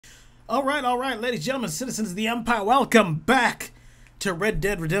All right, ladies and gentlemen, citizens of the Empire, welcome back to Red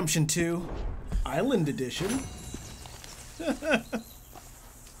Dead Redemption 2 Island Edition. I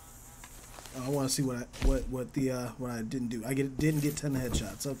want to see what I didn't do. I didn't get 10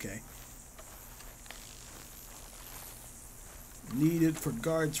 headshots. Okay. Needed for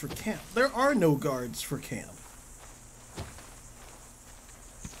guards for camp. There are no guards for camp.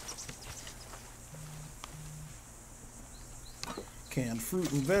 Canned fruit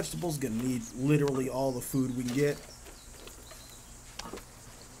and vegetables. Gonna need literally all the food we can get.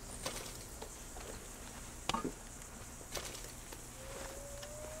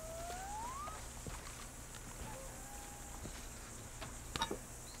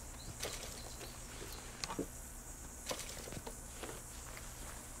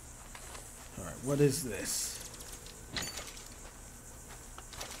 Alright, what is this?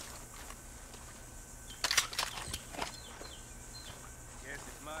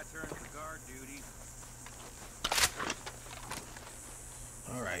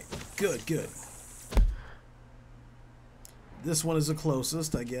 Good, good. This one is the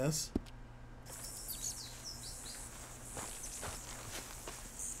closest, I guess.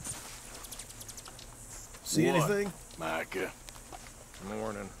 See anything? Micah.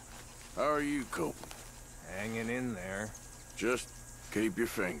 Morning. How are you coping? Hanging in there. Just keep your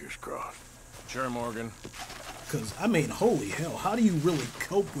fingers crossed. Sure, Morgan. Because, I mean, holy hell, how do you really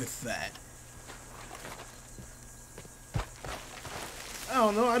cope with that? I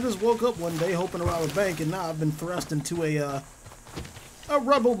don't know, I just woke up one day hoping to rob a bank, and now I've been thrust into a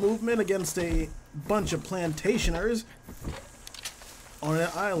rebel movement against a bunch of plantationers on an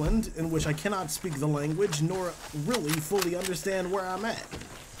island in which I cannot speak the language, nor really fully understand where I'm at.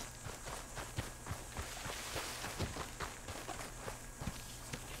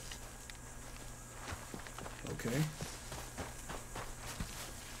 Okay.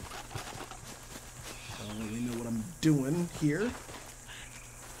 I don't really know what I'm doing here.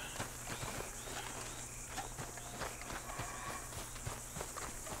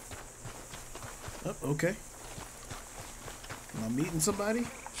 Oh, okay. Am I meeting somebody? Shit.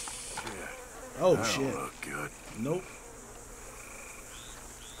 Oh, that shit. Don't look good. Nope.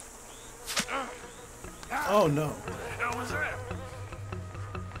 Oh, no. What the hell was that?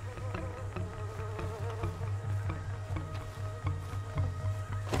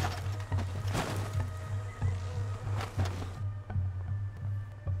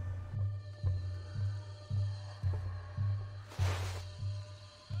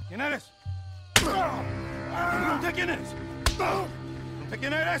 ¿Quién eres? Pregunté quién eres. Pregunté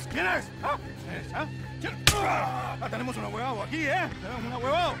quién eres. ¿Quién eres? ¿Ah? ¿Quién eres? ¿Ah? ¿Quién? Ah, tenemos un huevado aquí, ¿eh? Tenemos un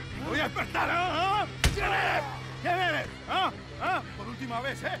huevado. Voy a despertar, ¿ah? ¿Quién eres? ¿Quién eres? ¿Ah? ¿Ah? Por última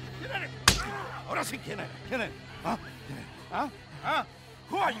vez, ¿eh? ¿Quién eres? Ahora sí, ¿quién eres? ¿Quién eres? ¿Ah? ¿Quién eres? ¿Ah? ¿Ah?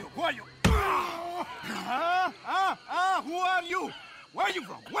 Who are you? Who are you? ¿Ah? ¿Ah? ¿Ah? Who are you? Where are you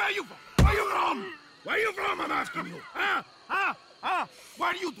from? Where are you from? Where are you from? Where are you from? I'm asking you. ¿Ah? ¿Ah? ¿Ah?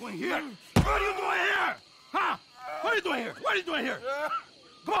 What are you doing here? What are you doing here? Huh? What are you doing here? What are you doing here?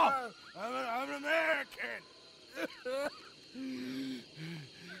 Come on! I'm an American.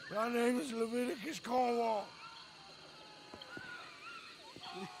 My name is Leviticus Cornwall.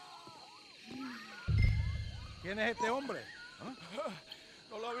 ¿Quién es este hombre? ¿Ah?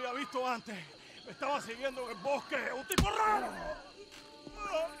 No lo había visto antes. Me estaba siguiendo en el bosque. ¡Un tipo raro!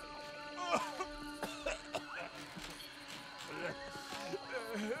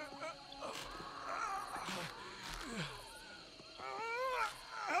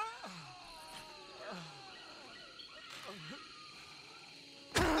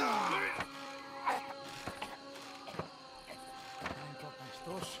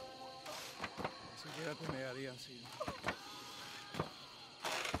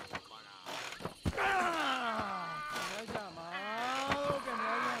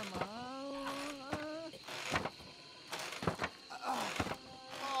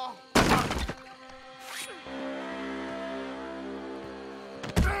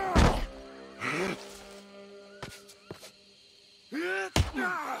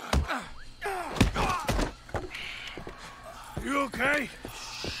 You okay?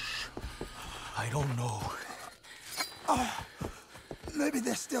 I don't know. Maybe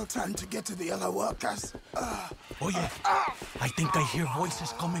they're still trying to get to the other workers. Oh yeah, I think I hear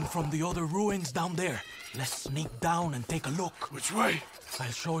voices coming from the other ruins down there. Let's sneak down and take a look. Which way?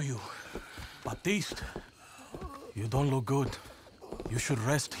 I'll show you. Baptiste, you don't look good. You should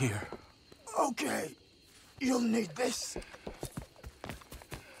rest here. Okay, you'll need this.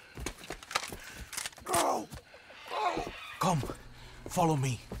 Go! Go! Come, follow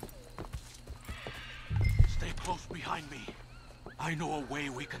me. Stay close behind me. I know a way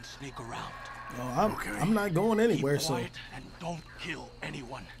we can sneak around. Oh, I'm not going anywhere, Keep so... quiet and don't kill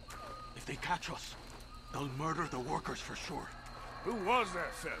anyone. If they catch us, they'll murder the workers for sure. Who was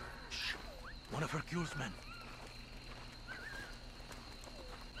that fella? Shh. One of Hercule's men.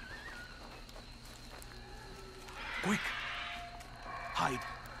 Quick! Hide.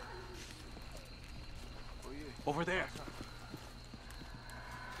 Over there.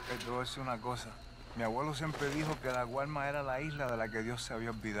 Te voy a decir una cosa. Mi abuelo siempre dijo que la Guarma era la isla de la que Dios se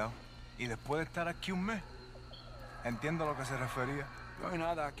había olvidado. Y después de estar aquí un mes, entiendo a lo que se refería. No hay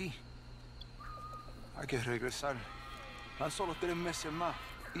nada aquí. Hay que regresar. Tan solo 3 meses más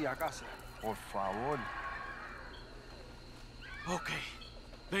y a casa. Por favor. Okay.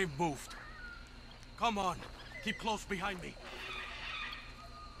 They've moved. Come on. Keep close behind me.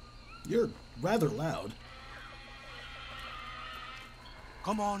 You're rather loud.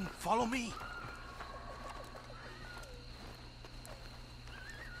 Come on, follow me.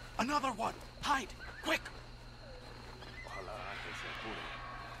 Another one. Hide. Quick.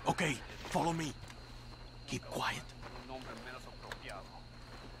 Okay, follow me. Keep quiet.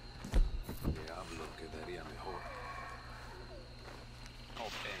 Diablo, quedaría mejor. Oh,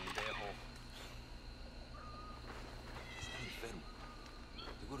 pendejo. Está enfermo.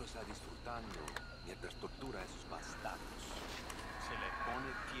 Seguro está disfrutando mientras tortura a esos bastardos. Se le pone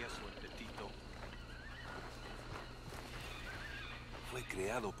tieso el tetito. Fue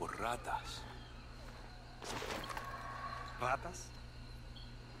creado por ratas. ¿Ratas?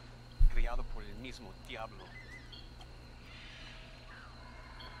 Criado por el mismo diablo.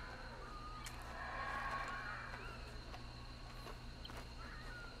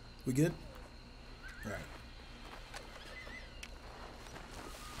 We good? All right.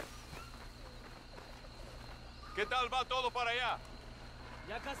 ¿Qué tal va todo para allá?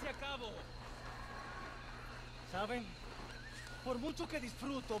 Ya casi acabo. ¿Saben? Por mucho que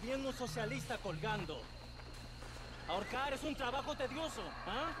disfruto viendo un socialista colgando, ahorcar es un trabajo tedioso,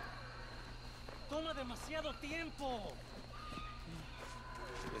 ¿ah? Toma demasiado tiempo.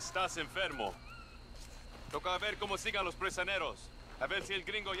 Estás enfermo. Toca ver cómo sigan los prisioneros. A ver si el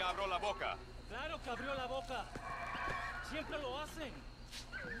gringo ya abrió la boca. Claro que abrió la boca. Siempre lo hacen.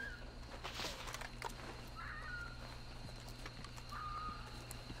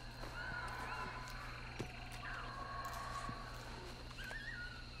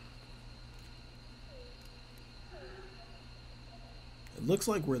 It looks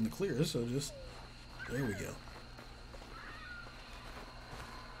like we're in the clear, so just... There we go.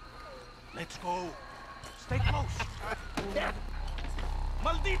 Let's go. Stay close.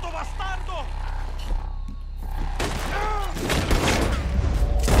 ¡Maldito bastardo!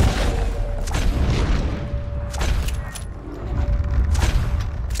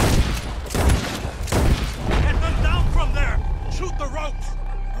 Get them down from there! Shoot the ropes!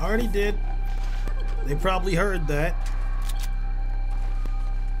 I already did. They probably heard that.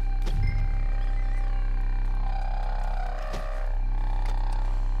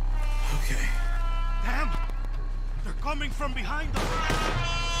 Okay. Damn! They're coming from behind us!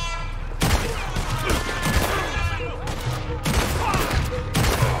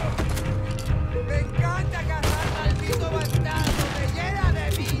 Me encanta cazar maldito bastardo, me llena de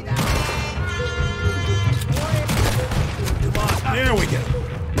vida. Come on, there we go.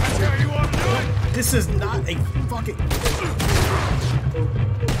 This is not a fucking...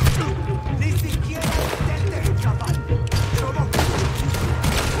 Ni siquiera intentes, chaval.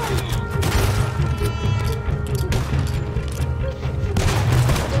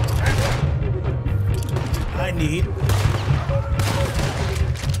 I need...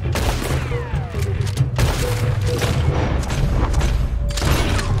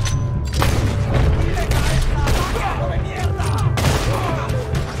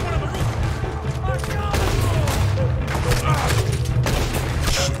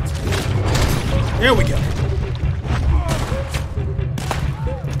 There we go.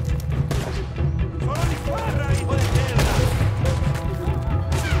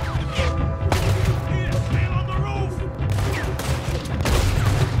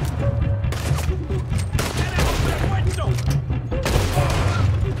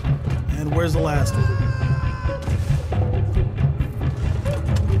 And where's the last one?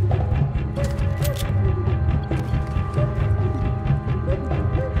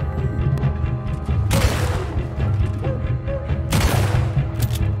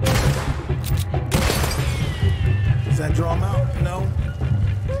 Does that draw them out? No.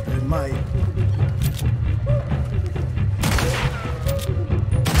 It might.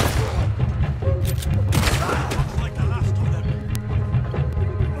 Like the last of them.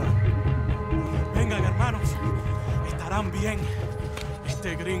 Vengan, hermanos. Estarán bien.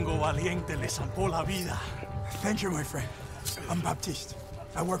 gringo valiente le salvó la vida. Thank you, my friend. I'm Baptiste.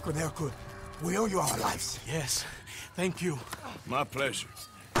 I work with Hercule. We owe you our lives. Yes, thank you. My pleasure.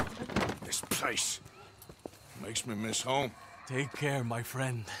 This place makes me miss home. Take care, my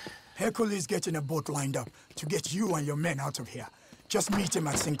friend. Hercule is getting a boat lined up to get you and your men out of here. Just meet him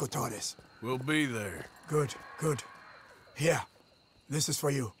at Cinco Torres. We'll be there. Good, good. Here, this is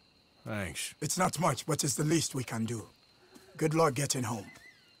for you. Thanks. It's not much, but it's the least we can do. Good luck getting home.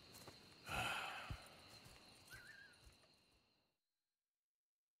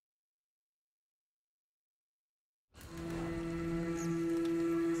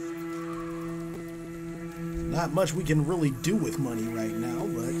 Not much we can really do with money right now,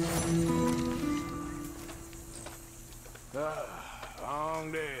 but...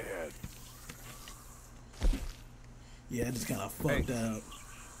 Long dead. Yeah, it just kind of fucked up.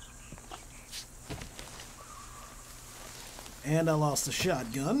 And I lost a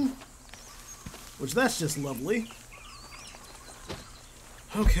shotgun. Which, that's just lovely.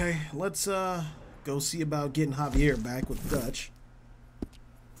 Okay, let's go see about getting Javier back with Dutch.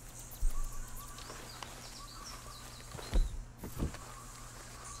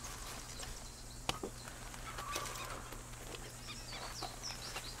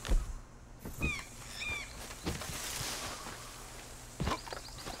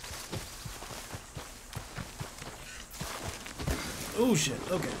 Oh shit,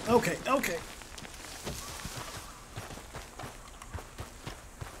 okay.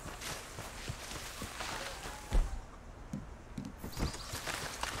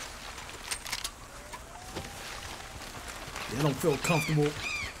 Yeah, I don't feel comfortable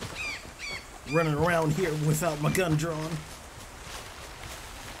running around here without my gun drawn.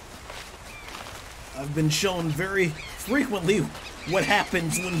 I've been shown very frequently what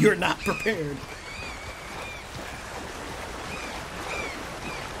happens when you're not prepared.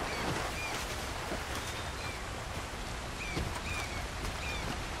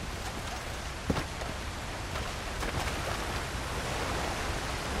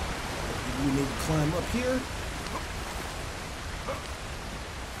 We need to climb up here.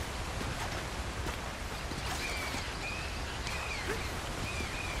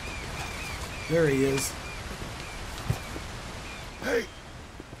 There he is. Hey!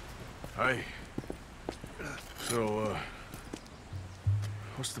 Hey. So,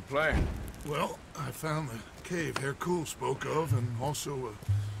 what's the plan? Well, I found the cave Hercule spoke of, and also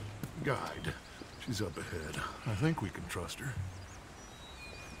a guide. She's up ahead. I think we can trust her.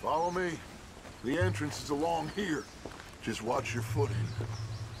 Follow me. The entrance is along here. Just watch your footing.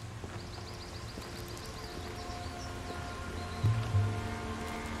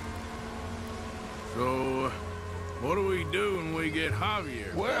 So, what do we do when we get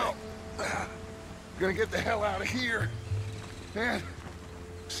Javier? Well, gonna get the hell out of here. And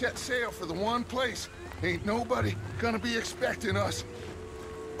set sail for the one place ain't nobody gonna be expecting us.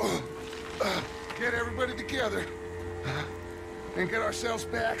 Get everybody together and get ourselves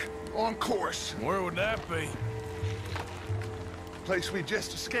back on course. Where would that be? Place we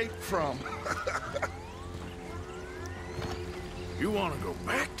just escaped from. You want to go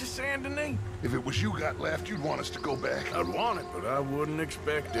back to Saint Denis? If it was you got left, you'd want us to go back. I'd want it, but I wouldn't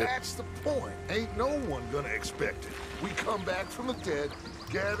expect it. That's the point. Ain't no one gonna expect it. We come back from the dead,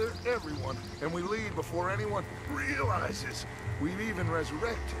 gather everyone, and we leave before anyone realizes we've even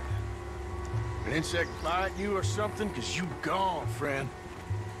resurrected. An insect bite you or something? Cause you gone, friend.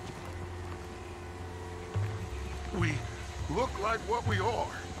 We look like what we are.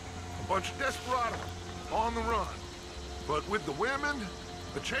 A bunch of desperados on the run. But with the women,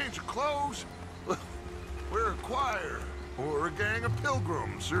 a change of clothes, we're a choir, or a gang of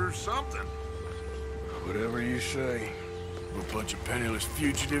pilgrims, or something. Whatever you say. We're a bunch of penniless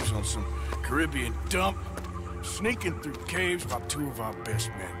fugitives on some Caribbean dump, sneaking through caves while two of our best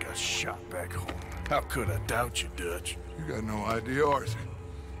men got shot back home. How could I doubt you, Dutch? You got no idea, Arthur.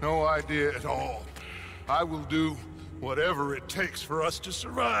 No idea at all. I will do whatever it takes for us to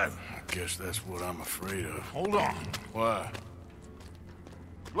survive. I guess that's what I'm afraid of. Hold on. Why?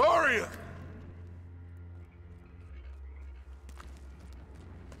 Gloria!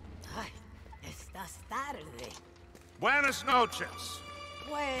 Ay, estás tarde. Buenas noches.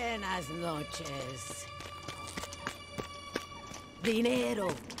 Buenas noches.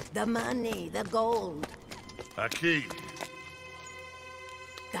 Dinero, the money, the gold. Aquí.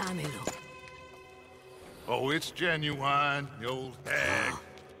 Dámelo. Oh, it's genuine, the old hag.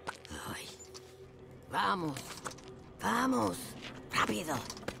 Ay. Vamos. Vamos. Rápido.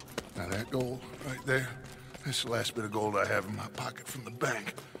 Now that gold right there, that's the last bit of gold I have in my pocket from the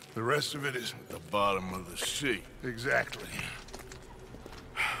bank. The rest of it is at the bottom of the sea. Exactly.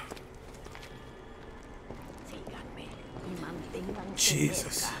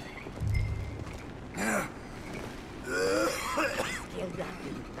 Jesus.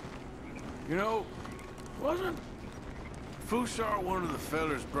 You know, wasn't Fusar one of the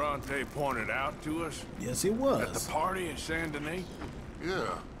fellers Bronte pointed out to us? Yes, he was. At the party in Saint Denis?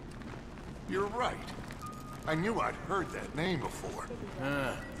 Yeah. You're right. I knew I'd heard that name before.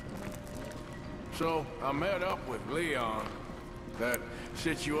 So, I met up with Leon. That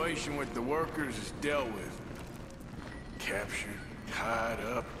situation with the workers is dealt with. Captured, tied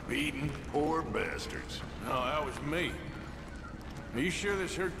up, beaten. Poor bastards. No, that was me. Are you sure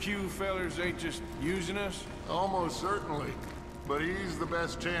this Hercule fellers ain't just using us? Almost certainly. But he's the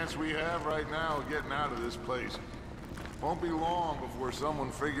best chance we have right now of getting out of this place. Won't be long before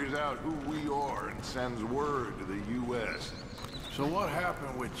someone figures out who we are and sends word to the U.S. So what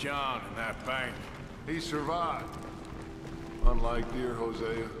happened with John in that bank? He survived. Unlike dear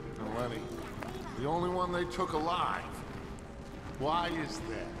Hosea and Lenny. The only one they took alive. Why is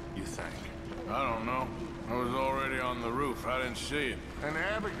that, you think? I don't know. I was already on the roof. I didn't see it. And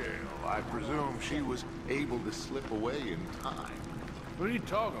Abigail, I presume she was able to slip away in time. What are you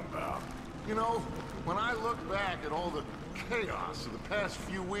talking about? You know, when I look back at all the chaos of the past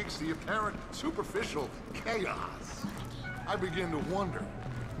few weeks, the apparent superficial chaos, I begin to wonder,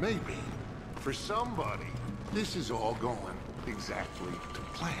 maybe, for somebody, this is all going exactly to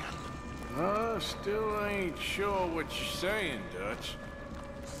plan. Still ain't sure what you're saying, Dutch.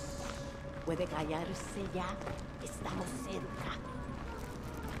 Puede callarse ya. Estamos cerca.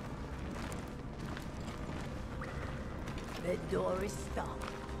 The door is stuck.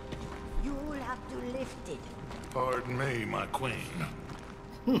 You'll have to lift it. Pardon me, my queen.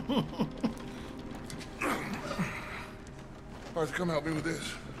 Arthur, come help me with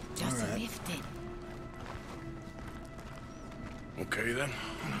this. Just lift it. Okay, then.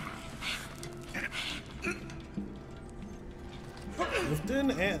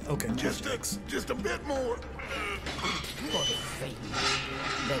 Lifting and... Okay, just a bit more.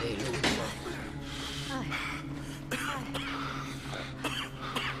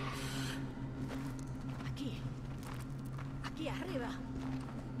 Aquí arriba.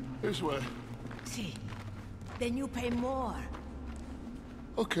 This way. Sí. Then you pay more.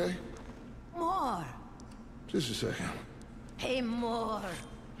 Okay. More. Just a second. Pay more.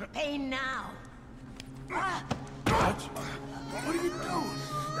 Pay now. Dutch? What are you doing?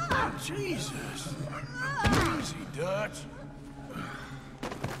 Jesus. Easy, Dutch.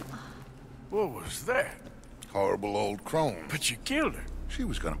 What was that? Horrible old crone. But you killed her. She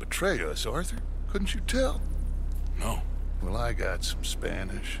was gonna betray us, Arthur. Couldn't you tell? No. Well, I got some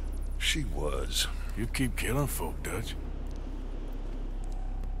Spanish. She was. You keep killing folk, Dutch.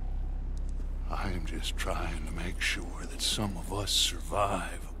 I'm just trying to make sure that some of us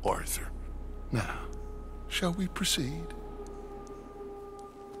survive, Arthur. Now, shall we proceed?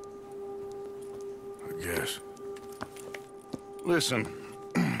 I guess. Listen,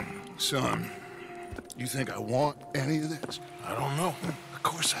 son, you think I want any of this? I don't know. Of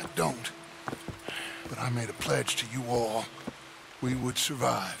course I don't. But I made a pledge to you all. We would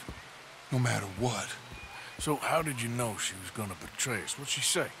survive, no matter what. So how did you know she was gonna betray us? What'd she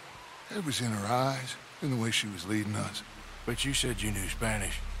say? It was in her eyes, in the way she was leading us. But you said you knew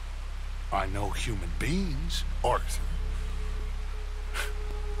Spanish. I know human beings, Arthur.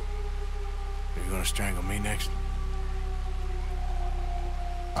 Are you gonna strangle me next?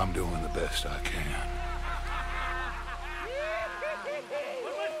 I'm doing the best I can.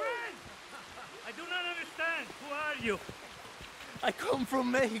 But my friend! I do not understand. Who are you? I come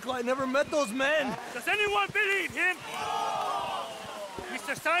from Mexico. I never met those men. Does anyone believe him?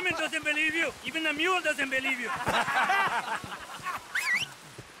 Mr. Simon doesn't believe you. Even the mule doesn't believe you.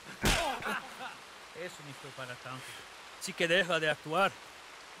 Eso ni fue para tanto. Sí que deja de actuar.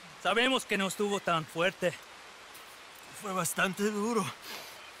 Sabemos que no estuvo tan fuerte. Fue bastante duro.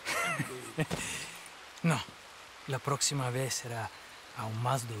 No, la próxima vez será aún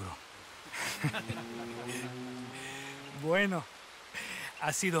más duro. Bueno,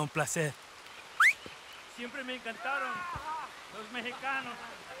 ha sido un placer. Siempre me encantaron los mexicanos.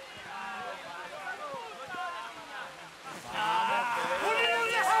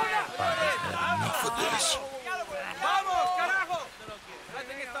 Enough of this.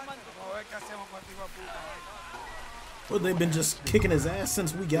 Well, they've been just kicking his ass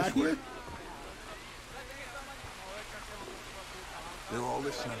since we got here? They're all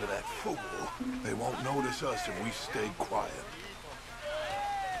listening to that fool. They won't notice us if we stay quiet.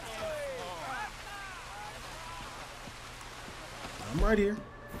 I'm right here.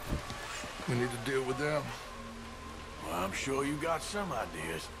 We need to deal with them. Well, I'm sure you got some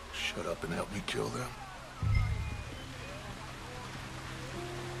ideas. Shut up and help me kill them.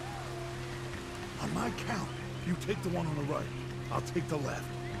 On my count, you take the one on the right. I'll take the left.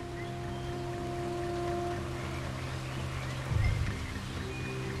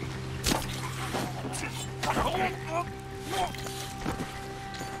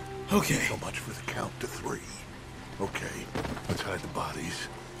 Okay. So much for the count to 3. Okay, let's hide the bodies.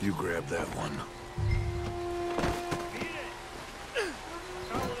 You grab that one.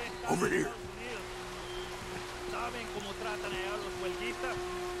 Over here.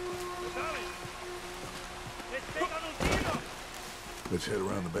 Let's head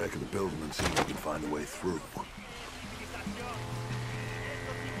around the back of the building and see if we can find a way through.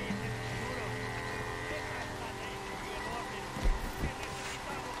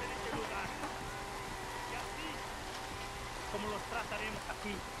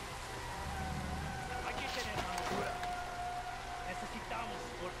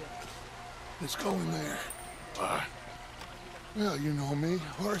 Let's go in there. Well, you know me.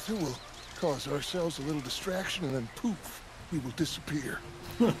 Arthur will cause ourselves a little distraction and then poof, we will disappear.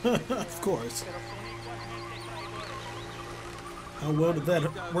 Of course. How well did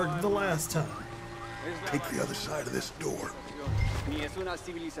that work the last time? Take the other side of this door. Ni es una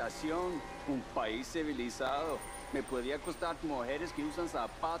civilización, un país civilizado. Me podría costar mujeres que usan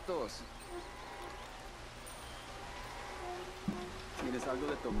zapatos. ¿Tienes algo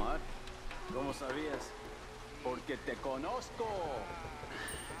de tomar? ¿Cómo sabías? Porque te conozco.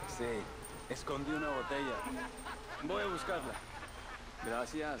 Sí, escondí una botella. Voy a buscarla.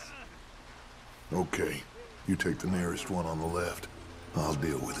 Gracias. Okay, you take the nearest one on the left. I'll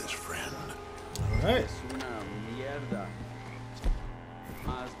deal with his friend. All right. Es una mierda.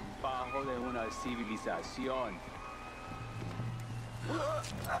 Más bajo de una civilización.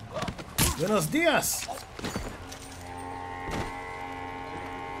 Buenos días.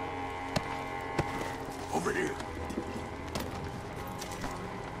 Over here.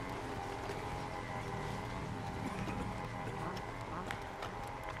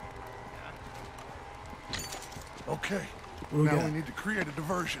 Okay, we now we need to create a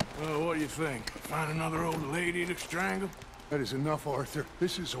diversion. Well, what do you think? Find another old lady to strangle? That is enough, Arthur.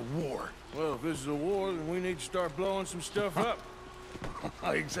 This is a war. Well, if this is a war, then we need to start blowing some stuff up.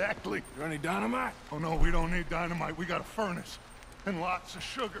 Exactly. Is there any dynamite? Oh, no, we don't need dynamite. We got a furnace. And lots of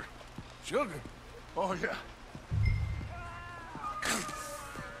sugar. Sugar? Oh, yeah.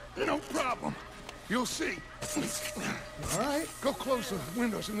 No problem. You'll see. All right. Go close the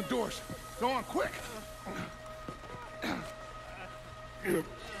windows and the doors. Go on, quick.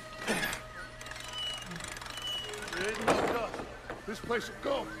 This place will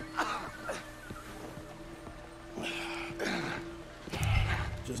go.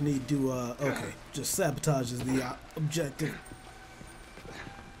 Just need to, okay. Just sabotage is the objective.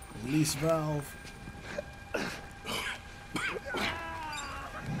 Release valve.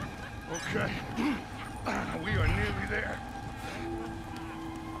 Okay. We are nearly there.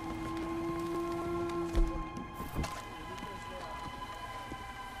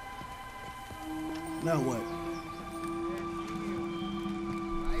 Now what?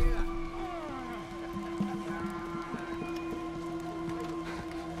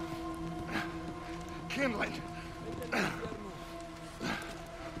 Kindling.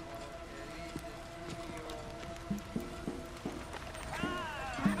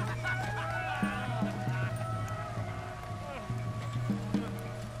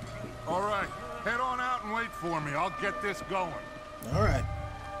 All right, head on out and wait for me. I'll get this going. All right.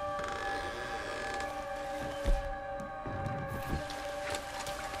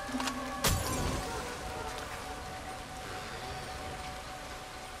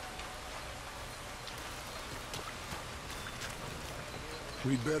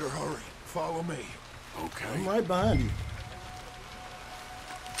 We'd better hurry. Follow me. Okay. I'm right behind you.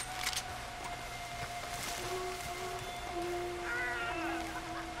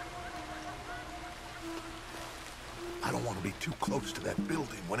 I don't want to be too close to that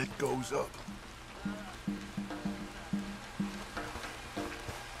building when it goes up.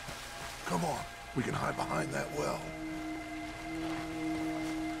 Come on, we can hide behind that well.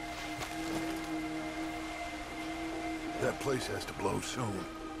 That place has to blow soon.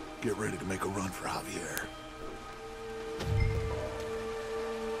 Get ready to make a run for Javier.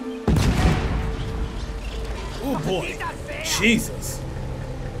 Oh boy. Jesus.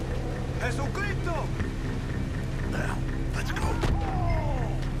 Jesucristo! Now, let's go.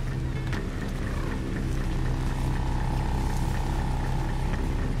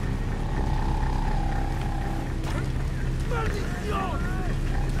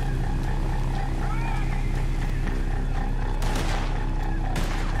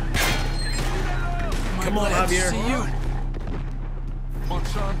 Come on, Javier. See you. Come on,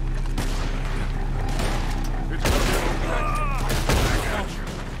 son.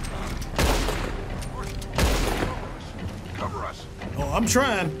 Cover us. Oh, I'm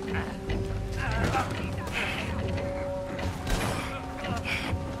trying.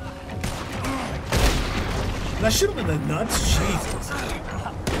 That should have been the nuts. Jesus.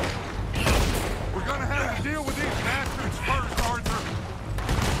 We're gonna have to deal with these bastards first, Arthur.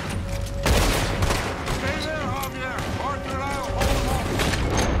 Stay there, Javier. Arthur and I'll hold them off.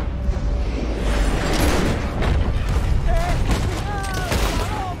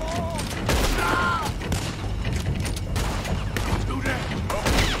 Do that.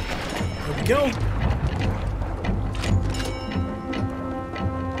 There we go.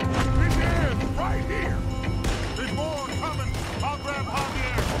 Right here. There's more coming. I'll grab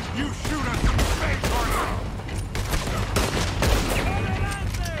Javier. You shoot us in the face, Arthur.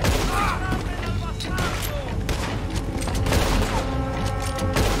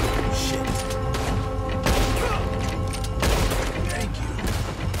 Shit. Thank you.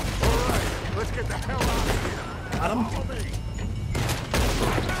 All right, let's get the hell out of here. Got him. Follow me.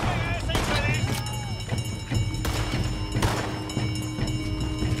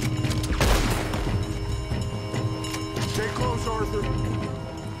 Stay close, Arthur.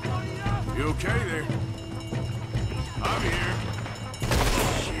 You okay there? I'm here.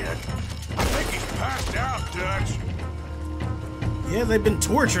 Shit. I think he's passed out, Dutch. Yeah, they've been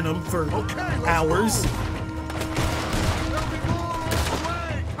torturing him for hours.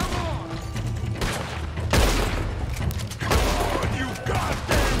 You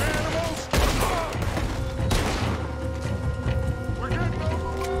goddamn animals! We're getting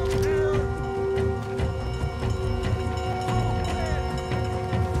overwhelmed here.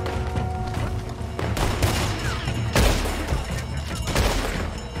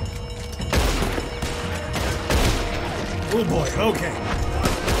 Oh boy, okay.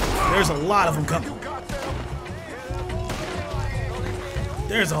 There's a lot of them coming.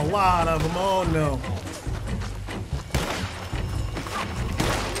 There's a lot of them, oh no.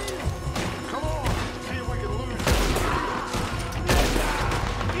 Come on, see if we can lose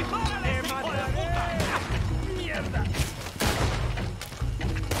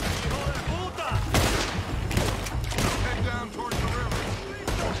Head down towards the river.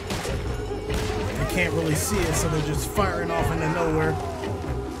 They can't really see it, so they're just firing off into nowhere.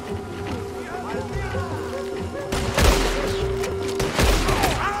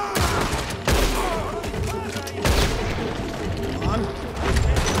 Come on.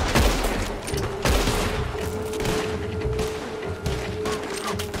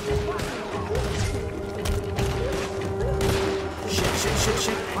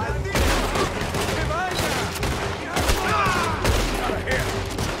 Shit.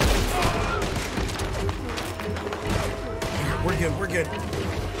 We're good.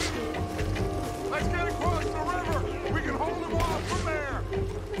 Let's get across the river. We can hold them off from there.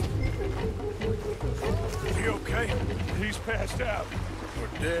 He okay? He's passed out. Or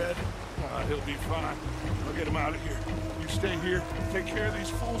dead. He'll be fine. I'll get him out of here. You stay here. Take care of these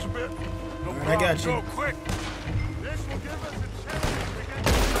fools a bit. No Right, I got you. Go quick. This will give us a chance to get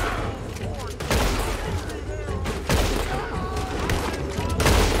the fort.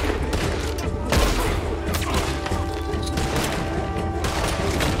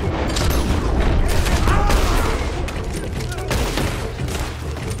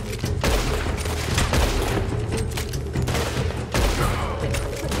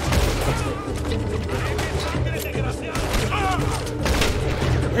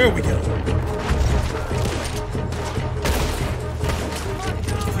 There we go.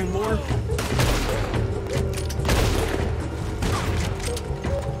 A few more.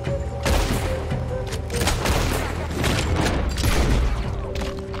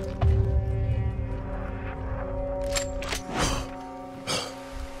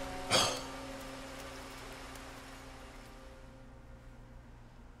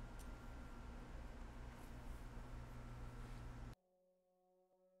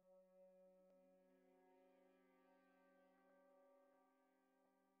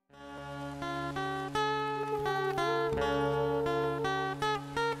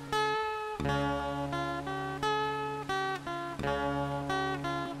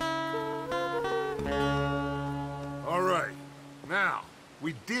 All right. Now,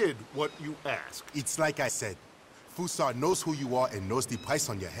 we did what you asked. It's like I said. Fusar knows who you are and knows the price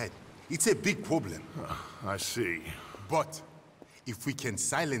on your head. It's a big problem. I see. But if we can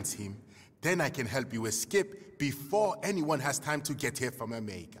silence him, then I can help you escape before anyone has time to get here from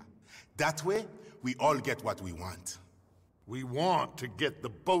America. That way, we all get what we want. We want to get the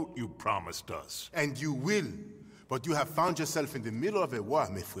boat you promised us. And you will. But you have found yourself in the middle of a war,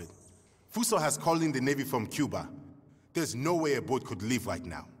 my friend. Fuso has called in the Navy from Cuba. There's no way a boat could leave right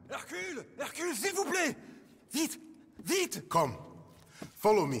now. Hercule! Hercule, s'il vous plaît! Vite! Vite! Come.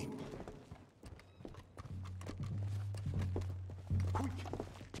 Follow me.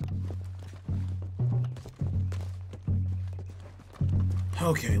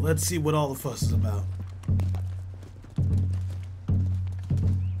 Okay, let's see what all the fuss is about.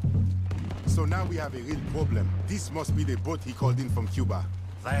 So now we have a real problem. This must be the boat he called in from Cuba.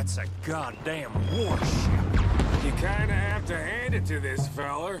 That's a goddamn warship. You kinda have to hand it to this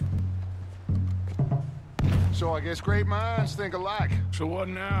feller. So I guess great minds think alike. So what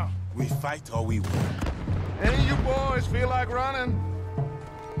now? We fight or we win. Any of you boys feel like running?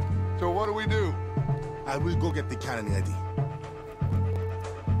 So what do we do? I will go get the cannon ready.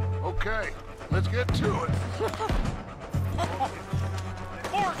 Okay, let's get to it.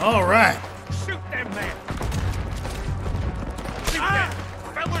 All right. Shoot them men! Shoot them!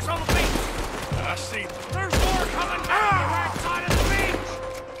 Fellas on the beach! I see them. There's more coming down the right side of the beach!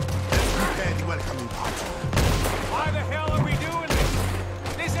 Prepare the welcoming party. Why the hell are we doing this?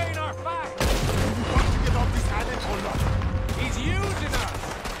 This ain't our fight! Do you want to get off this island or not? He's using us!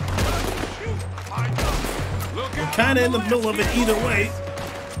 Shoot! Micah! Look We're out! kind of in the middle of it either way.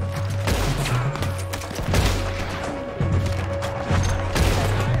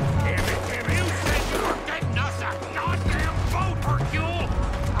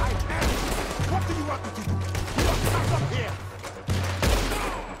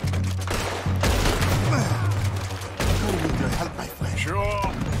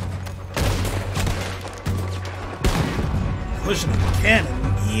 Pushing a cannon,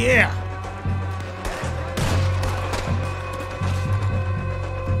 yeah.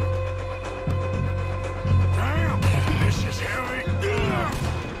 Damn, this is heavy.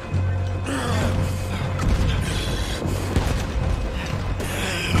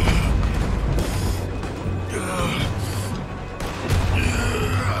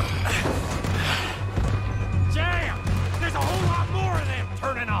 Damn, there's a whole lot more of them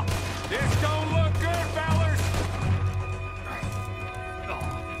turning up. This don't look good, fellas.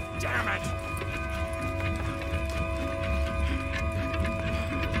 Damn it!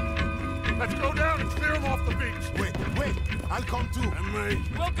 Let's go down and clear them off the beach. Wait, I'll come too. And me.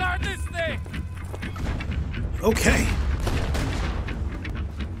 We'll guard this thing! Okay.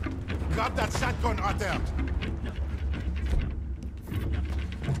 Grab that shotgun out there.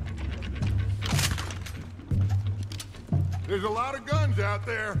 There's a lot of guns out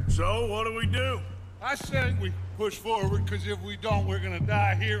there. So, what do we do? I said we push forward, because if we don't, we're gonna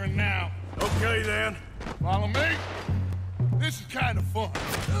die here and now. Okay, then. Follow me? This is kind of fun.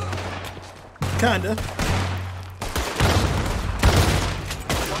 Kinda.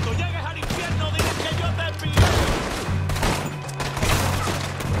 Cuando llegues al infierno, diles que yo te envié.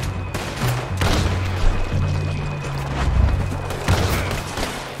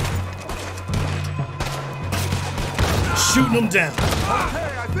 Shooting them down. Okay,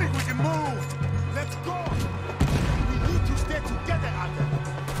 I think we can move. Let's go. We need to stay together, Arthur.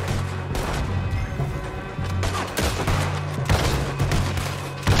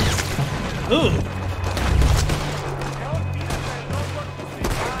 Ooh.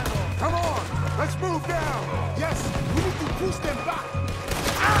 Come on, let's move down. Yes, we need to push them back.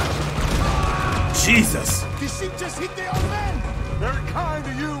 Jesus. The ship just hit the old man. Very kind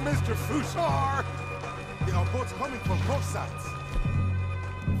of you, Mr. Fusar. There are boats coming from both sides.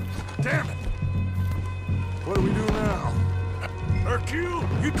 Damn it. What do we do now? Hercule,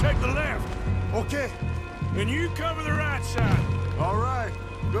 you take the left. Okay. And you cover the right side. All right.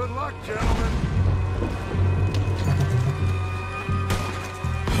 Good luck, gentlemen.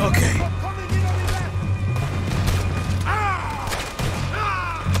 Okay. Coming in on the left.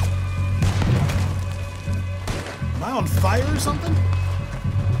 Am I on fire or something?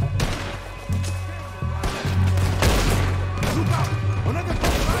 Look out! Another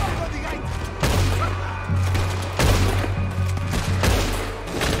boat right on the right.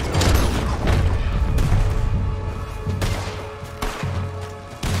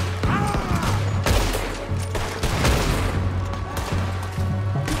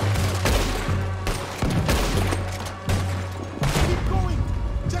 Keep going.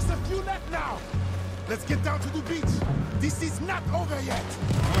 Just a few left now. Let's get down to the beach. This is not over yet.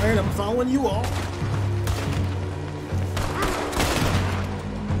 All right, I'm following you all.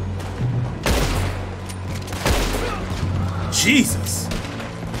 Jesus.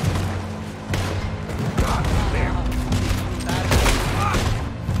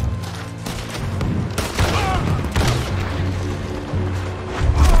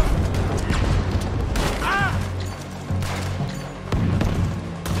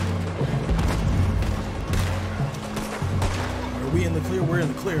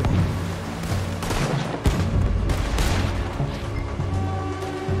 clearly.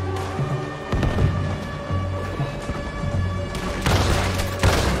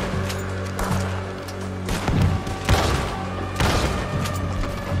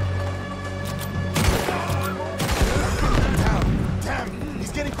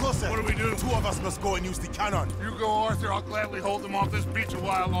 Must go and use the cannon. You go, Arthur. I'll gladly hold them off this beach a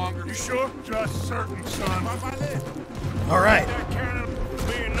while longer. You sure? Just certain, son. All right. That cannon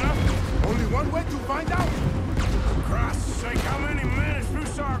be enough? Only one way to find out. For Christ's sake, how many men has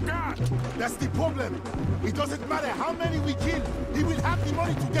Fusar got? That's the problem. It doesn't matter how many we kill. He will have the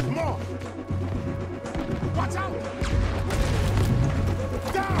money to get more. Watch out!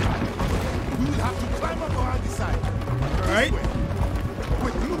 Down! We will have to climb up around the side. All right.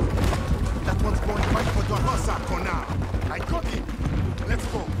 Wait, look. That one's going right for Don Rosa for now. I got him. Let's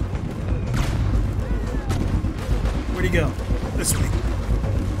go. Where'd he go? This way.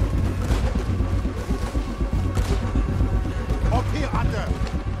 Up here, Arthur.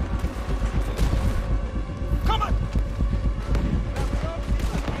 Come on!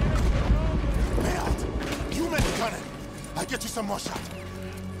 Bayard, you make the cannon. I'll get you some more shots.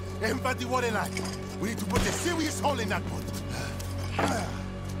 Invert the water line. We need to put a serious hole in that boat.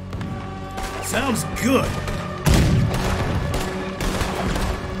 Sounds good.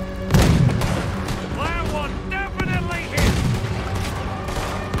 That one definitely hit.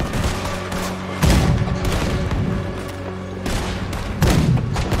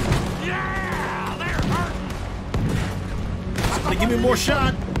 Yeah, they're hurting. Somebody give me more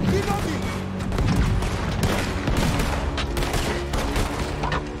shot.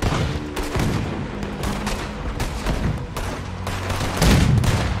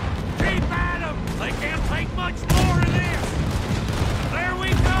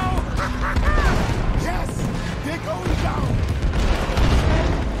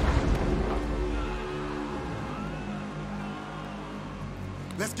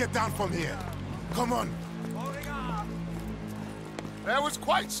 Let's get down from here. Come on. That was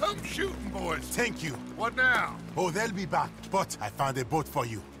quite some shooting, boys. Thank you. What now? Oh, they'll be back. But I found a boat for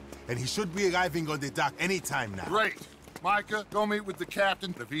you. And he should be arriving on the dock any time now. Great. Micah, go meet with the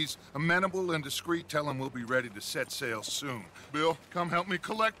captain. If he's amenable and discreet, tell him we'll be ready to set sail soon. Bill, come help me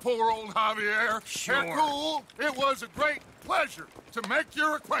collect poor old Javier. Sure. Hercule, it was a great pleasure to make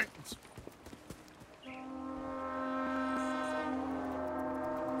your acquaintance.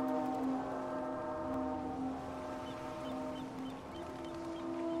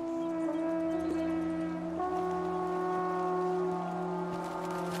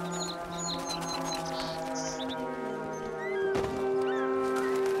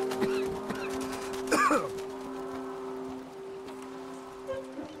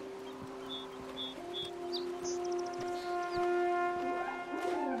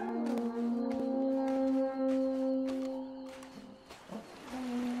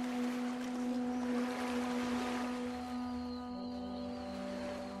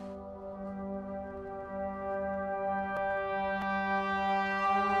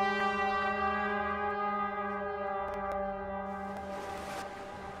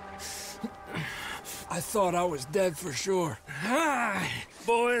 I thought I was dead for sure. Hi,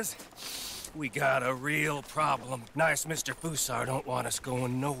 boys. We got a real problem. Nice Mr. Fusar don't want us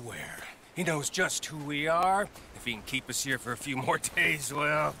going nowhere. He knows just who we are. If he can keep us here for a few more days,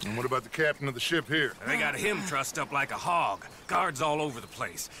 well... And what about the captain of the ship here? They got him trussed up like a hog. Guards all over the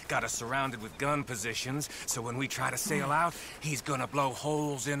place. Got us surrounded with gun positions, so when we try to sail out, he's gonna blow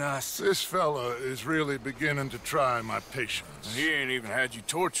holes in us. This fella is really beginning to try my patience. He ain't even had you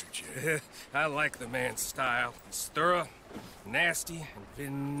tortured yet. I like the man's style. It's thorough, nasty, and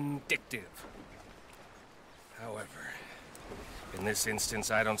vindictive. However, in this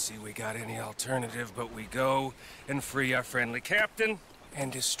instance, I don't see we got any alternative, but we go and free our friendly captain and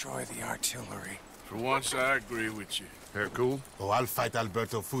destroy the artillery. For once, I agree with you. Hercule? Oh, I'll fight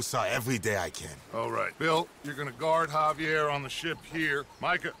Alberto Fusa every day I can. All right. Bill, you're gonna guard Javier on the ship here.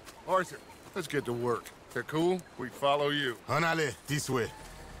 Micah, Arthur, let's get to work. Hercule, we follow you. Anale, this way.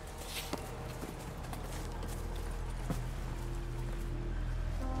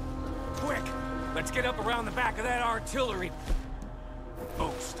 Quick! Let's get up around the back of that artillery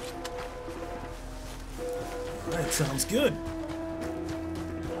post. That sounds good.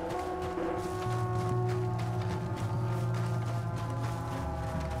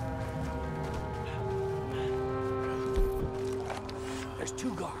 There's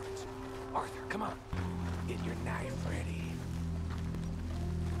 2 guards. Arthur, come on. Get your knife ready.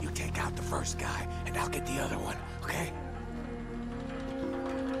 You take out the first guy, and I'll get the other one, okay?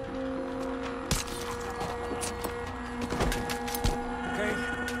 Okay,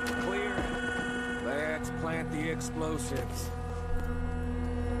 explosives.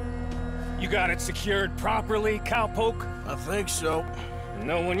 You got it secured properly, cowpoke? I think so.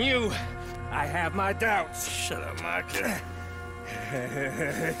 Knowing you, I have my doubts. Shut up, Micah.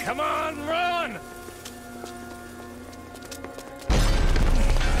 Come on, run!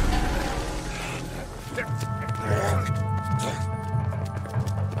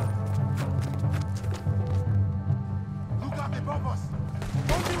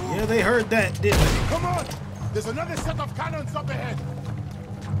 Yeah, they heard that, didn't they? Come on! There's another set of cannons up ahead!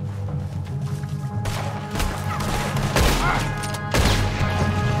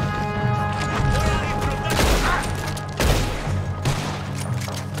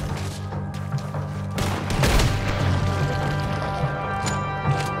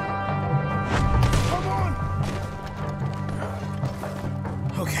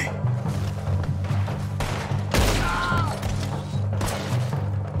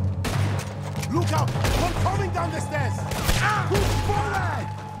 Look out! One coming down the stairs! Who's forward?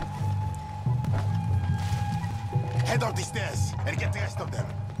 Head up the stairs and get the rest of them.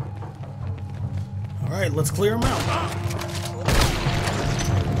 All right, let's clear them out.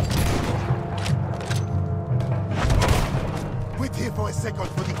 Wait here for a second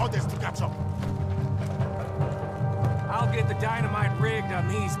for the others to catch up. I'll get the dynamite rigged on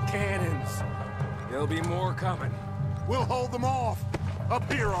these cannons. There'll be more coming. We'll hold them off. Up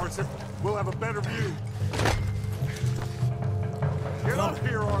here, Arthur. We'll have a better view. Get up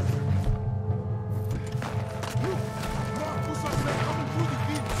here, Arthur. Look, more suspects coming through the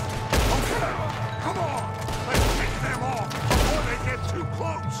fields. Okay, come on. Let's pick them off before they get too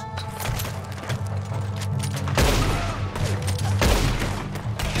close.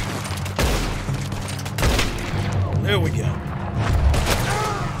 There we go.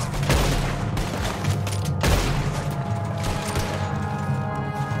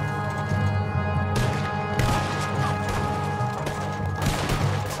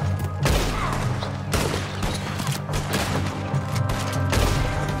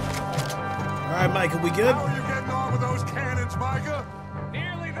 Micah, we good? How are you getting on with those cannons, Micah?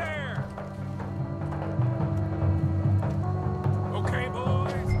 Nearly there. Okay,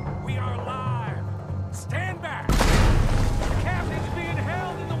 boys, we are live. Stand back. The captain's being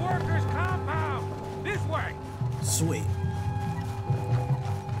held in the workers' compound. This way. Sweet.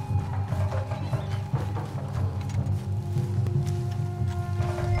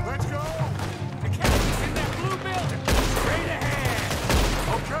 Let's go. The captain's in that blue building. Straight ahead.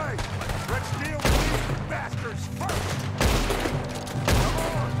 Okay, let's deal with these bastards first. Come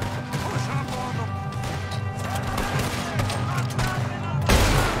on, push up on them.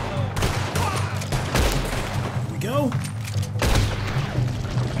 Here we go.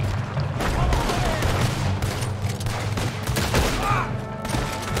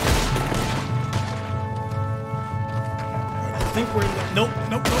 I think we're in the... Nope,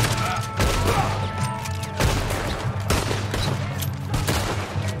 nope, nope.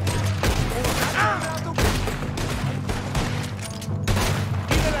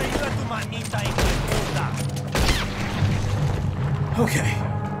 Okay.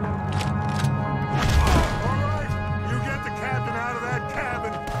 All right, you get the captain out of that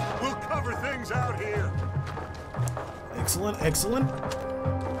cabin. We'll cover things out here. Excellent, excellent.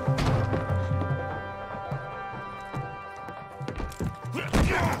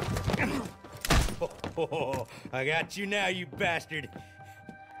 Oh, I got you now, you bastard.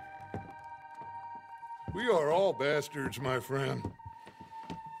 We are all bastards, my friend.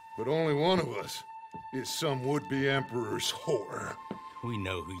 But only one of us is some would-be emperor's whore. We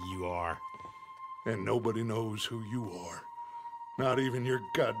know who you are. And nobody knows who you are. Not even your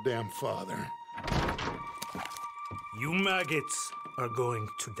goddamn father. You maggots are going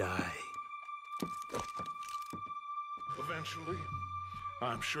to die. Eventually,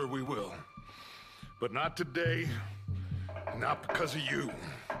 I'm sure we will. But not today, not because of you.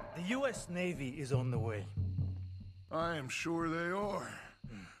 The U.S. Navy is on the way. I am sure they are.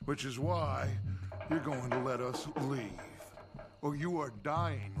 Which is why you're going to let us leave. Or you are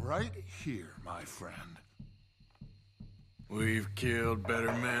dying right here, my friend. We've killed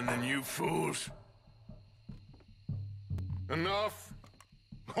better men than you fools. Enough?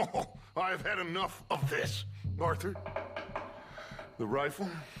 Oh, I've had enough of this, Arthur. The rifle?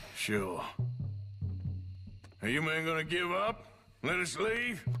 Sure. Are you men gonna give up? Let us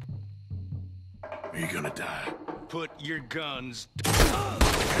leave? Or are you gonna die? Put your guns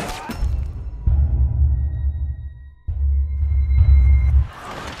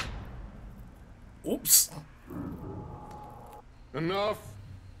Oops. Enough?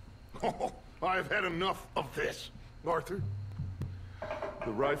 Oh, I've had enough of this, Arthur.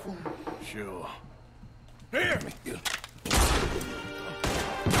 The rifle? Sure. Here!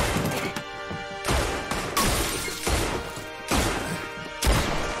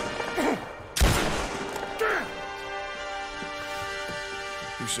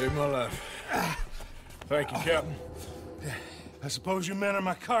 You saved my life. Thank you, Captain. I suppose you men are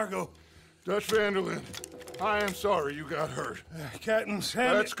my cargo. Dutch Vanderlyn, I am sorry you got hurt. Captain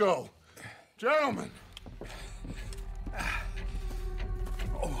Sam. Let's go. Gentlemen.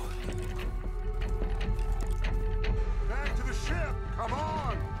 Back to the ship. Come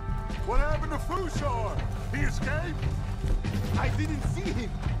on. What happened to Fusar? He escaped? I didn't see him.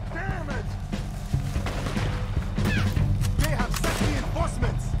 Damn it! They have sent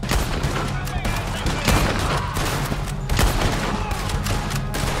reinforcements.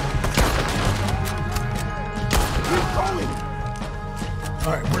 Keep going!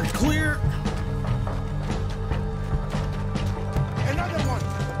 All right, we're clear. Another one!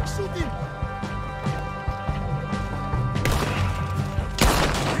 Shoot him!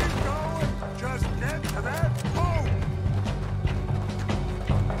 Keep going! Just get to that boat!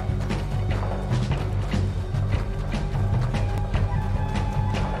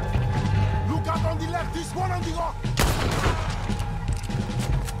 Look out on the left, this one on the rock!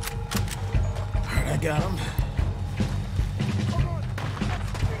 All right, I got him.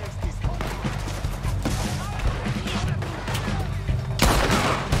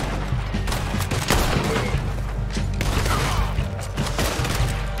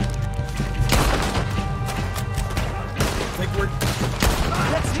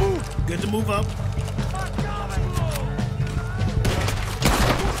 Good to move up.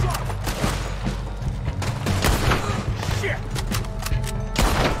 Shit!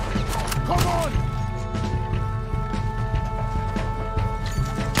 Come on!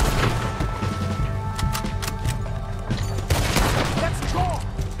 Let's go!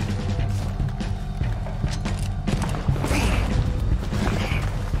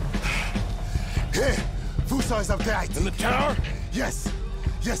 Hey! Fusar is up there, I think. In the tower? Yes.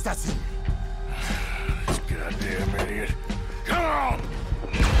 Yes, that's him. This goddamn idiot. Come on!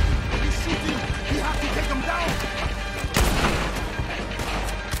 He's shooting! We have to take him down!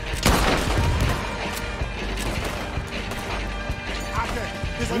 Arthur,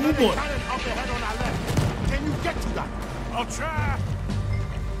 there's another cannon up ahead on our left. Can you get to that? I'll try.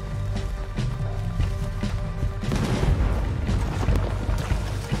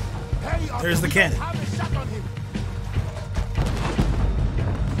 Hey, Arthur, There's the we cannon. don't have a shot on him.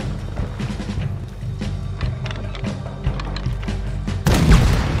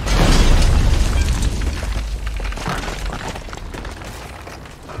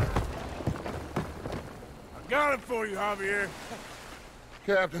 Got it for you, Javier.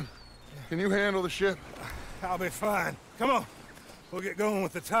 Captain, can you handle the ship? I'll be fine. Come on. We'll get going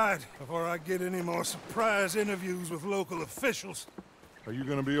with the tide before I get any more surprise interviews with local officials. Are you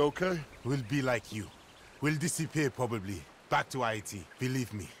gonna be okay? We'll be like you. We'll disappear probably. Back to Haiti.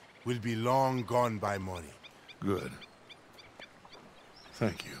 Believe me, we'll be long gone by morning. Good.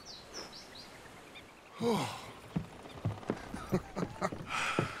 Thank you.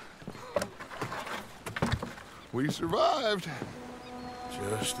 We survived.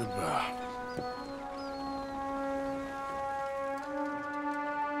 Just about.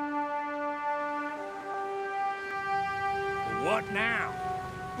 What now?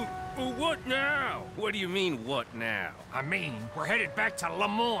 What now? What do you mean, what now? I mean, we're headed back to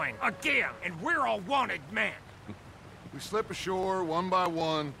Lemoyne again, and we're all wanted men. We slip ashore one by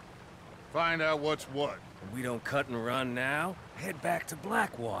one, find out what's what. We don't cut and run now? Head back to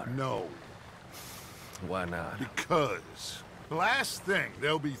Blackwater. No. Why not? Because the last thing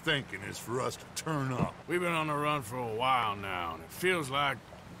they'll be thinking is for us to turn up. We've been on the run for a while now, and it feels like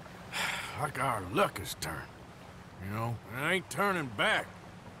our luck has turned. You know, and it ain't turning back.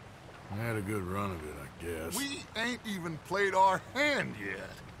 We had a good run of it, I guess. We ain't even played our hand yet.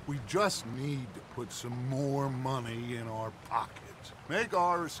 We just need to put some more money in our pockets. Make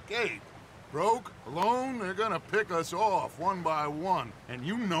our escape. Broke, alone, they're gonna pick us off one by one. And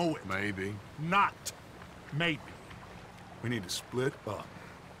you know it. Maybe. Not maybe. We need to split up.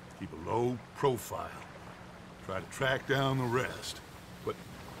 Keep a low profile. Try to track down the rest. But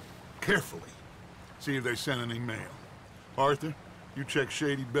carefully. See if they send any mail. Arthur, you check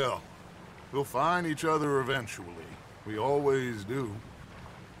Shady Bell. We'll find each other eventually. We always do.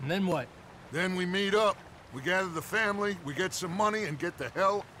 And then what? Then we meet up. We gather the family, we get some money, and get the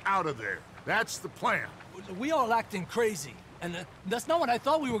hell out of there. That's the plan. We all acting crazy, and that's not what I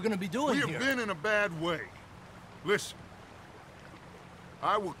thought we were going to be doing here. We have been in a bad way. Listen,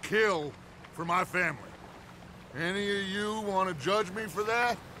 I will kill for my family. Any of you want to judge me for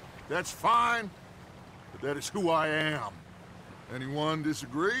that? That's fine. but that is who I am. Anyone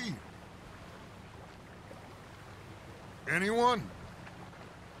disagree? Anyone?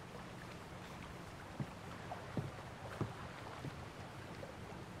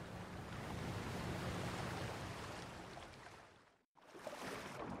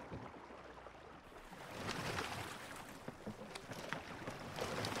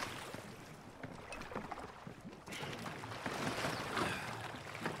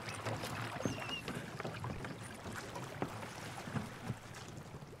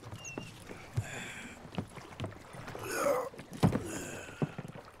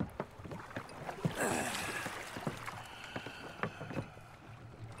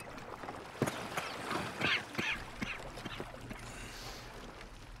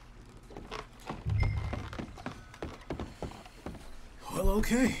 Well,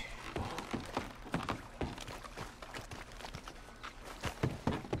 okay.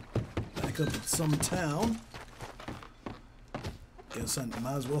 Back up at some town. Guess I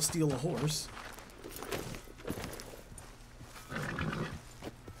might as well steal a horse.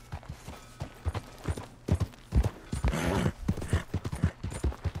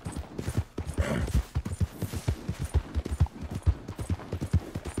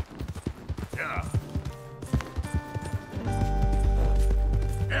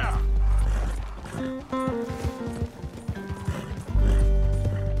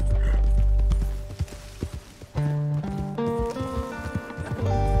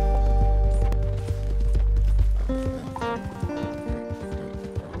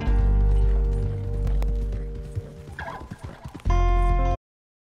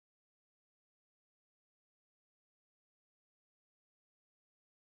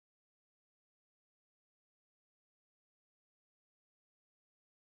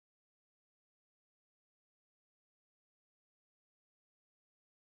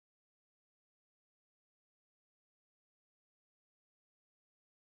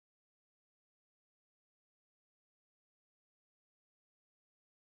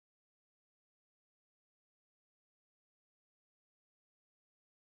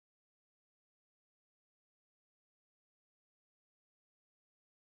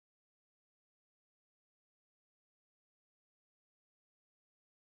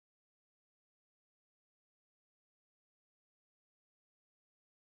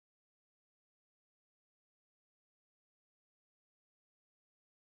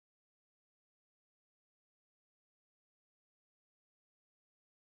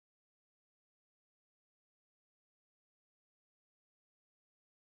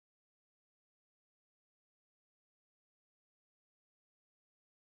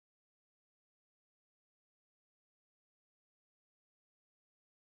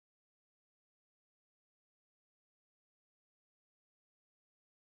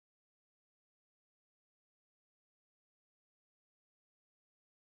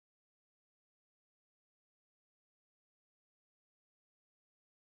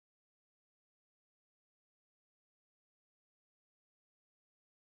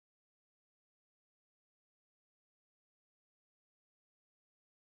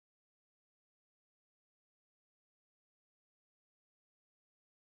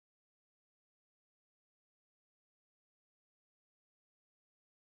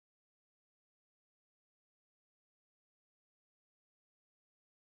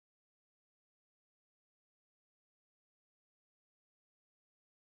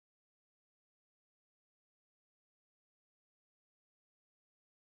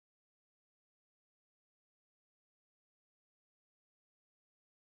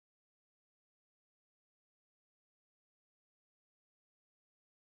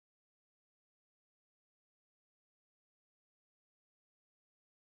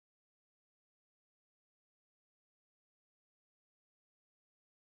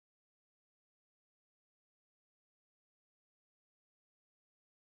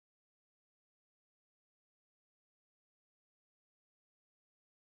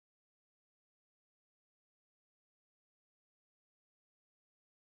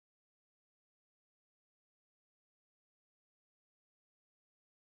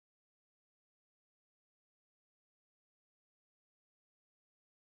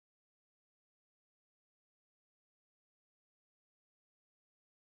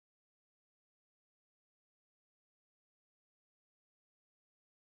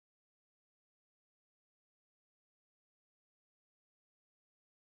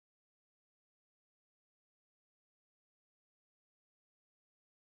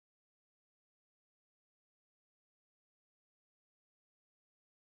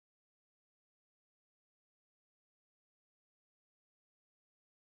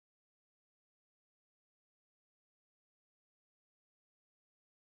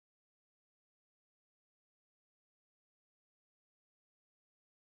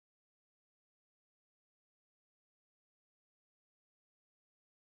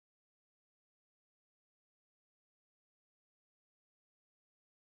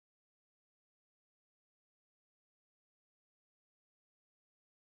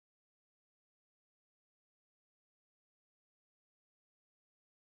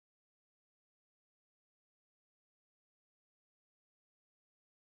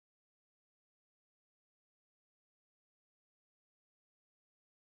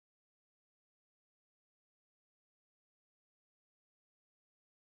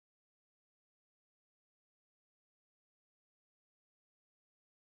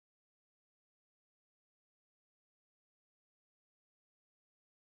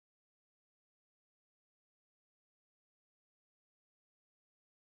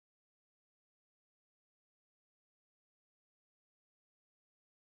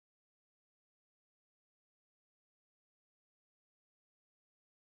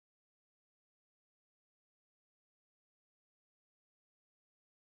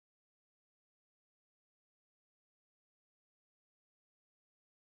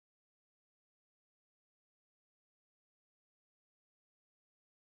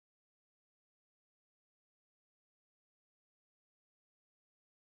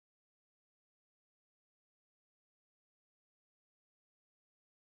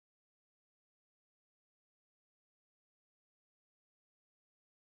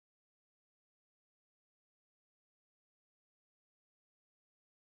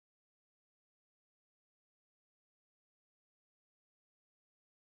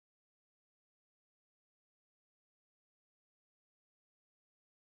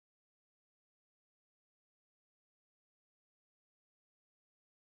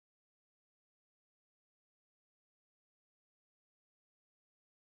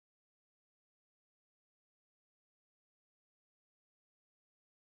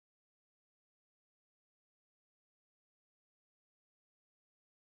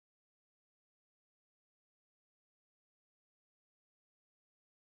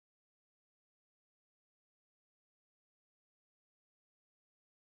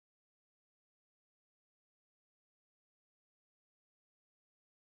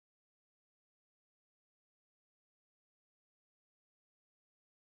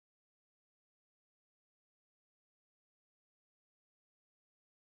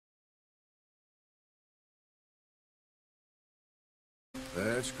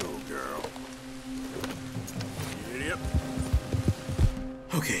 Let's go, girl. Idiot.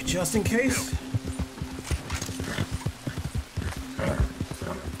 Okay, just in case.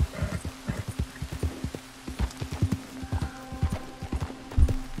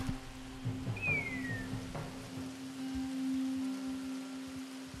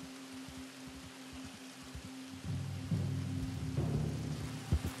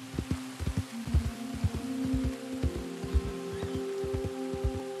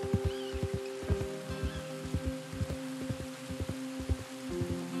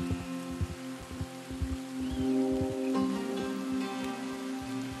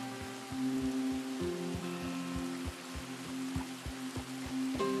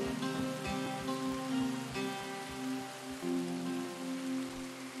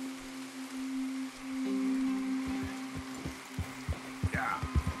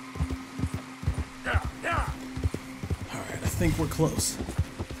 I think we're close.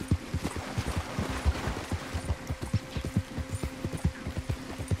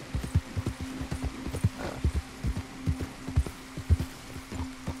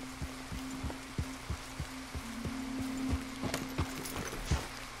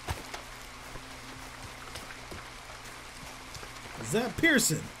 Is that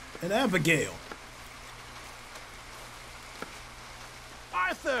Pearson and Abigail?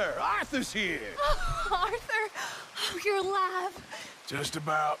 Arthur! Arthur's here! Arthur! Oh, you're alive. Just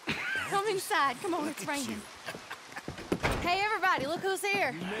about. Come inside. Come on, it's raining. Hey, everybody, look who's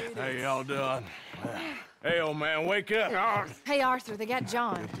here. How y'all doing? Hey, old man, wake up. Hey, Arthur, they got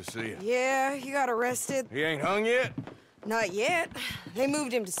John. Good to see you. Yeah, he got arrested. He ain't hung yet? Not yet. They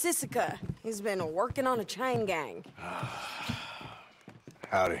moved him to Sisika. He's been working on a chain gang.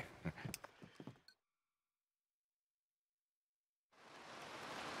 Howdy.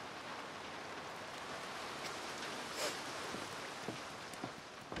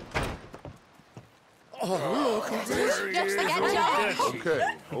 Oh, look. Just like that, John.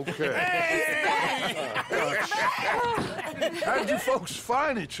 Okay. How'd you folks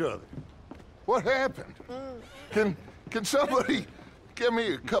find each other? What happened? Can somebody get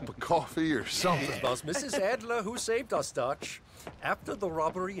me a cup of coffee or something? It was Mrs. Adler who saved us, Dutch. After the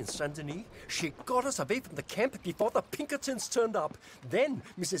robbery in Saint-Denis, she got us away from the camp before the Pinkertons turned up. Then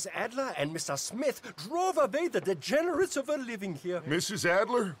Mrs. Adler and Mr. Smith drove away the degenerates who were living here. Mrs.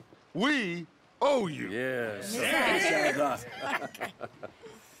 Adler, we owe you. Yes.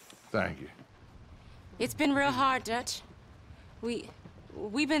 Thank you. It's been real hard, Dutch.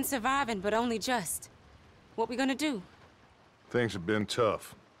 We've been surviving, but only just. What we gonna do? Things have been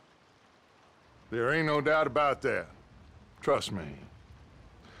tough. There ain't no doubt about that. Trust me.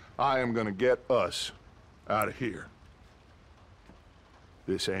 I am gonna get us out of here.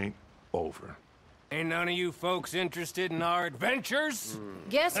 This ain't over. Ain't none of you folks interested in our adventures?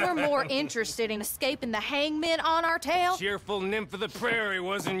 Guess we're more interested in escaping the hangmen on our tail. Cheerful nymph of the prairie,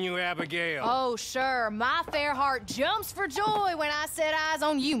 wasn't you, Abigail? Oh, sure. My fair heart jumps for joy when I set eyes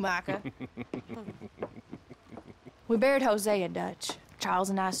on you, Micah. We buried Hosea, Dutch.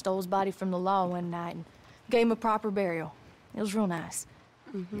 Charles and I stole his body from the law one night and gave him a proper burial. It was real nice.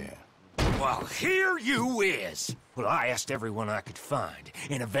 Yeah. Well, here you is. Well, I asked everyone I could find,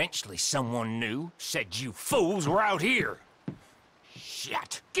 and eventually someone new said you fools were out here.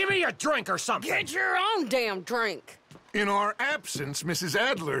 Shit. Give me a drink or something. Get your own damn drink. In our absence, Mrs.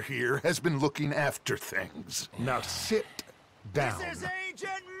 Adler here has been looking after things. Now sit down. This is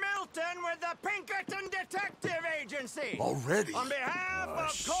Agent Milton with the Pinkerton Detective Agency. Already? On behalf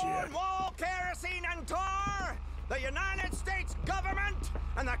of shit. Cornwall, Kerosene, and Tar, the United States government,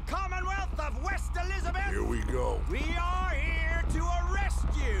 and the Commonwealth of West Elizabeth. Here we go. We are here to arrest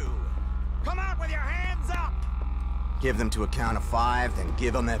you. Come out with your hands up. Give them to a count of 5, then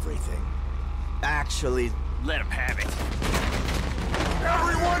give them everything. Actually, let them have it.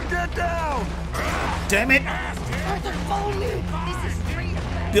 Everyone get down! Damn it! Arthur, follow me. This is straight.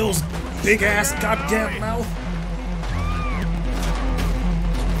 Bill's big ass goddamn mouth.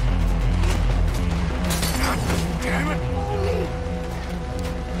 Damn it!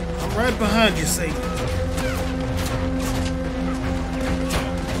 I'm right behind you, Satan.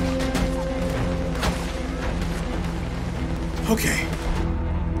 Okay.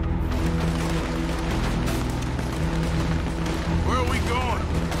 Where are we going?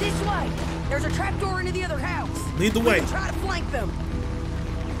 This way. There's a trapdoor into the other house. Lead the way. We can try to flank them.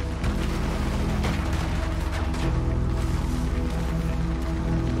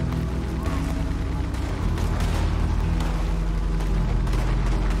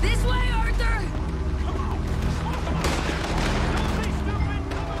 This way, Arthur.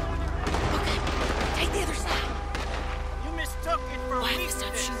 Okay, take the other side. You mistook it for weak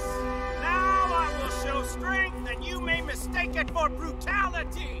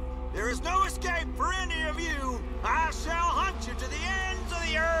is no escape for any of you. I shall hunt you to the ends of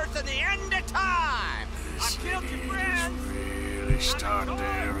the earth and the end of time. I've killed your friends. Really starting to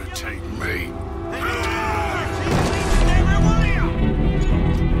irritate me.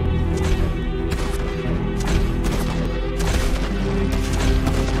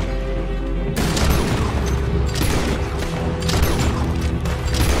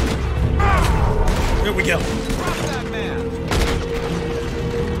 Here we go. Drop that man.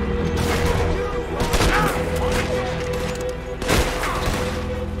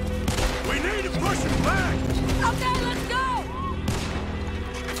 We need to push him back. Okay, let's go!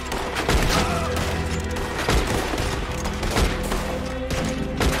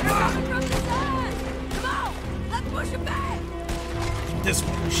 From the side! Come on! Let's push him back! This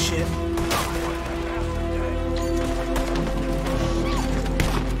one is shit.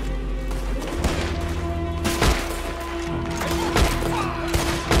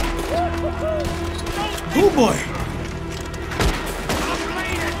 Oh boy!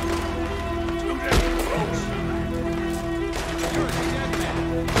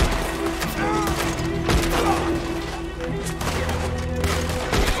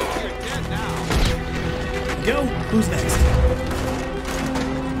 Go. Who's next?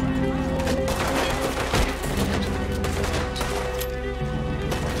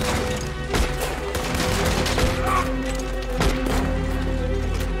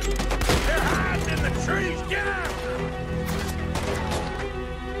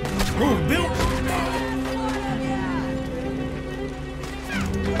 Move, Bill.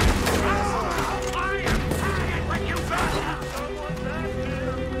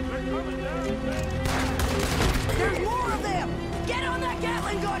 There's more of them! Get on that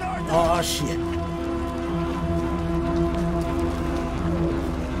Gatling gun, Arthur! Oh shit.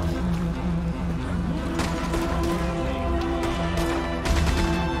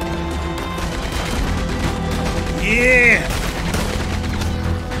 Yeah.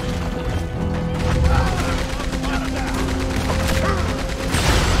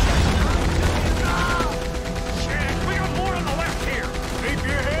 We got more on the left here. Keep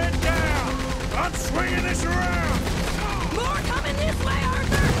your head down. I'm swinging this around. More coming this way,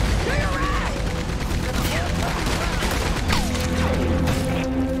 Arthur! To your right!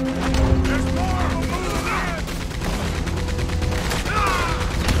 There's more of them moving in.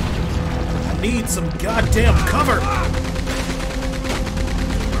 I need some goddamn cover.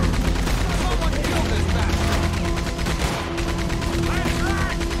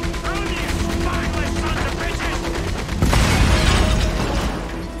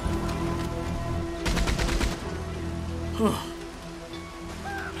 You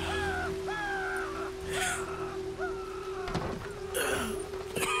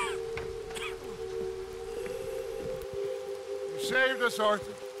saved us,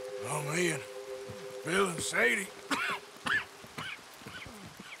 Arthur. Oh, me and Bill and Sadie.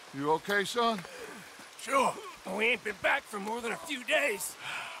 You okay, son? Sure. We ain't been back for more than a few days.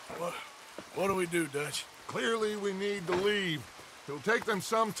 What do we do, Dutch? Clearly, we need to leave. It'll take them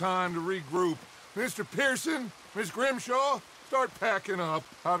some time to regroup. Mr. Pearson, Miss Grimshaw, start packing up.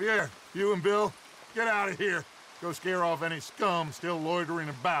 Javier, you and Bill, get out of here. Go scare off any scum still loitering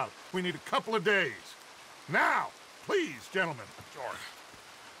about. We need a couple of days. Now, please, gentlemen. Sure.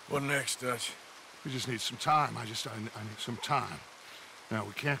 What next, Dutch? We just need some time. I need some time. Now,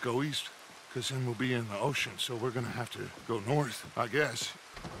 we can't go east, because then we'll be in the ocean, so we're gonna have to go north, I guess.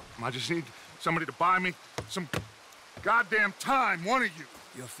 I just need somebody to buy me some goddamn time, one of you.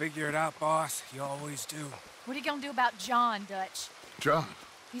 You'll figure it out, boss. You always do. What are you gonna do about John, Dutch? John,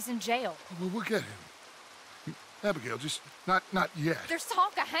 He's in jail. we'll get him. Abigail, just not yet. There's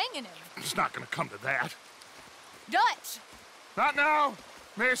talk of hanging him. It's not gonna come to that. Dutch! Not now,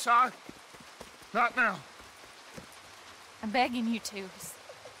 Miss. Not now. I'm begging you to.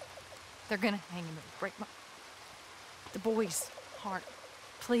 They're gonna hang him. It'll break the boy's heart.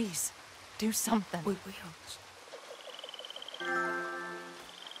 Please, do something. We will.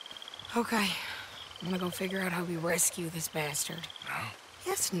 Okay. I'm gonna go figure out how we rescue this bastard. Now?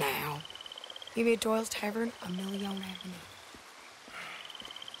 Yes, now. Meet me at Doyle's Tavern on Million Avenue.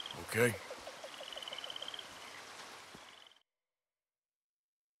 Okay.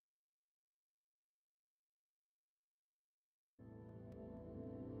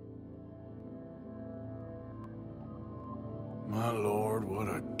 My lord, what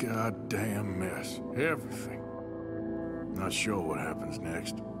a goddamn mess. Everything. Not sure what happens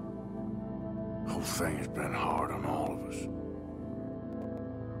next. Whole thing has been hard on all of us.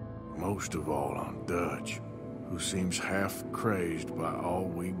 Most of all on Dutch, who seems half crazed by all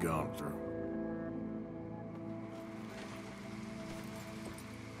we've gone through.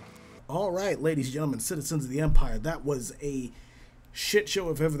 All right, ladies and gentlemen, citizens of the Empire, that was a shit show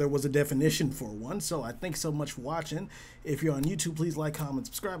if ever there was a definition for one. So I thank so much for watching. If you're on YouTube, please like, comment,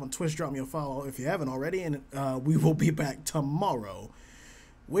 subscribe. On Twitch, drop me a follow if you haven't already. And we will be back tomorrow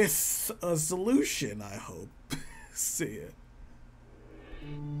with a solution, I hope. See ya.